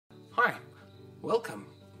Welcome!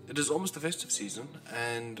 It is almost the festive season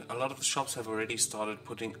and a lot of the shops have already started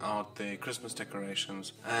putting out their Christmas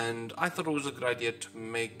decorations, and I thought it was a good idea to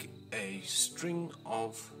make a string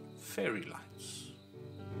of fairy lights.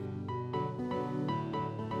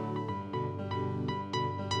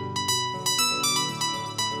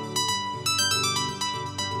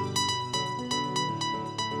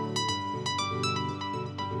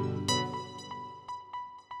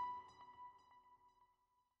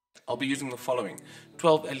 I'll be using the following: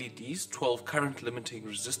 12 LEDs, 12 current limiting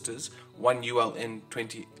resistors, 1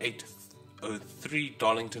 ULN2803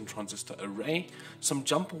 Darlington transistor array, some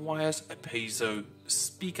jumper wires, a piezo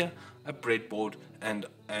speaker, a breadboard, and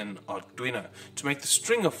an Arduino. To make the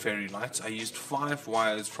string of fairy lights, I used 5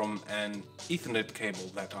 wires from an Ethernet cable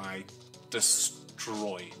that I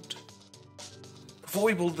destroyed. Before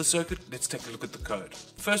we build the circuit, let's take a look at the code.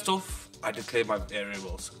 First off, I declare my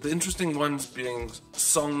variables, the interesting ones being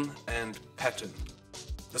song and pattern.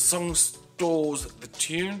 The song stores the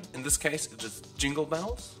tune, in this case it is Jingle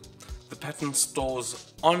Bells. The pattern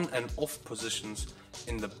stores on and off positions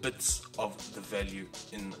in the bits of the value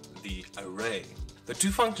in the array. The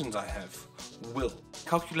two functions I have will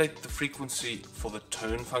calculate the frequency for the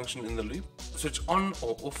tone function in the loop, switch on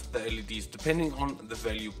or off the LEDs depending on the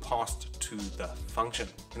value passed to the function.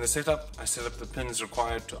 In the setup, I set up the pins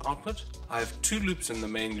required to output. I have 2 loops in the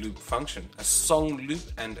main loop function, a song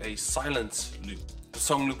loop and a silence loop. The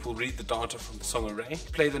song loop will read the data from the song array,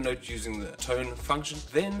 play the note using the tone function,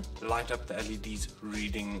 then light up the LEDs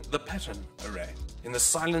reading the pattern array. In the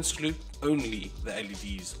silence loop, only the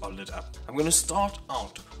LEDs are lit up. I'm going to start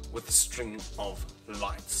out with a string of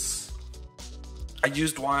lights. I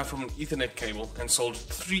used wire from an Ethernet cable and soldered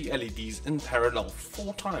 3 LEDs in parallel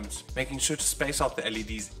 4 times, making sure to space out the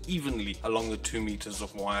LEDs evenly along the 2 meters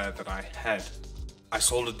of wire that I had. I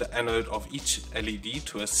soldered the anode of each LED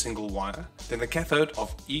to a single wire, then the cathode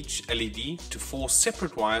of each LED to 4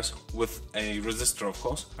 separate wires with a resistor, of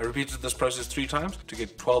course. I repeated this process 3 times to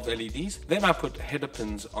get 12 LEDs, then I put header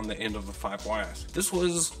pins on the end of the 5 wires. This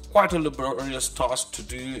was quite a laborious task to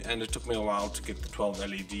do, and it took me a while to get the 12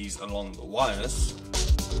 LEDs along the wires.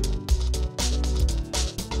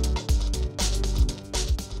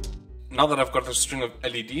 Now that I've got the string of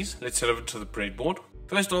LEDs, let's head over to the breadboard.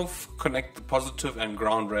 First off, connect the positive and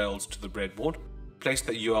ground rails to the breadboard. Place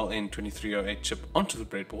the ULN2308 chip onto the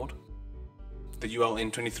breadboard. The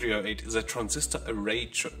ULN2308 is a transistor array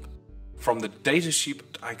chip. From the datasheet,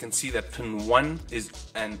 I can see that pin 1 is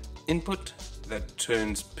an input that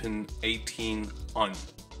turns pin 18 on.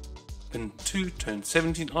 Pin 2 turns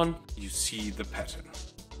 17 on, you see the pattern.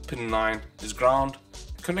 Pin 9 is ground.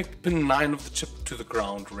 Connect pin 9 of the chip to the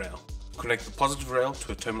ground rail. Connect the positive rail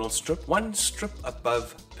to a terminal strip, 1 strip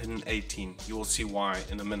above pin 18. You will see why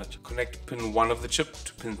in a minute. Connect pin 1 of the chip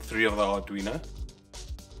to pin 3 of the Arduino.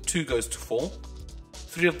 2 goes to 4,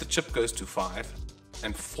 3 of the chip goes to 5,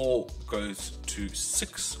 and 4 goes to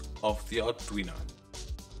 6 of the Arduino.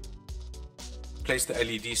 Place the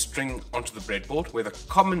LED string onto the breadboard where the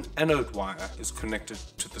common anode wire is connected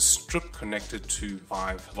to the strip connected to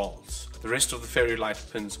 5 volts. The rest of the fairy light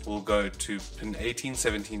pins will go to pin 18,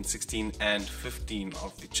 17, 16 and 15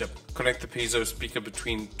 of the chip. Connect the piezo speaker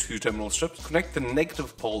between 2 terminal strips. Connect the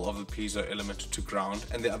negative pole of the piezo element to ground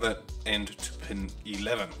and the other end to pin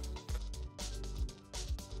 11.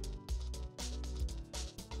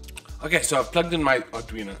 Okay, so I've plugged in my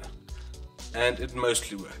Arduino and it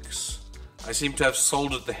mostly works. I seem to have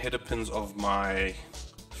soldered the header pins of my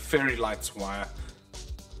fairy lights wire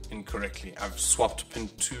incorrectly. I've swapped pin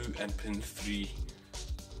 2 and pin 3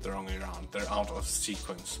 the wrong way around. They're out of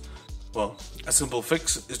sequence. Well, a simple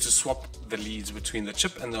fix is to swap the leads between the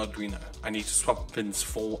chip and the Arduino. I need to swap pins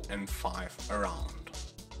 4 and 5 around.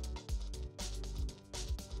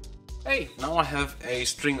 Hey, now I have a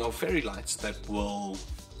string of fairy lights that will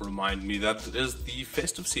remind me that it is the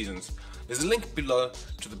festive seasons. There's a link below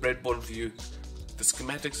to the breadboard view, the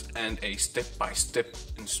schematics, and a step-by-step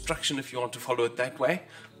instruction if you want to follow it that way.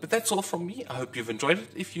 But that's all from me. I hope you've enjoyed it.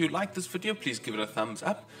 If you like this video, please give it a thumbs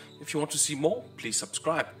up. If you want to see more, please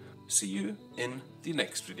subscribe. See you in the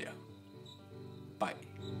next video. Bye.